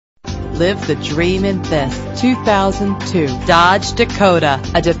Live the dream in this 2002 Dodge Dakota.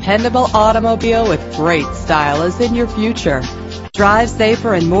 A dependable automobile with great style is in your future. Drive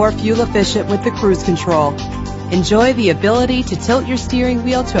safer and more fuel efficient with the cruise control. Enjoy the ability to tilt your steering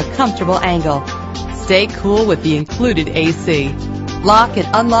wheel to a comfortable angle. Stay cool with the included AC. Lock and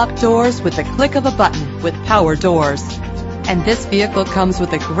unlock doors with the click of a button with power doors. And this vehicle comes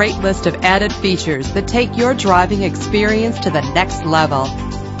with a great list of added features that take your driving experience to the next level.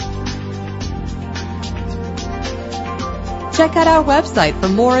 Check out our website for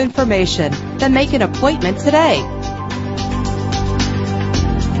more information, then make an appointment today.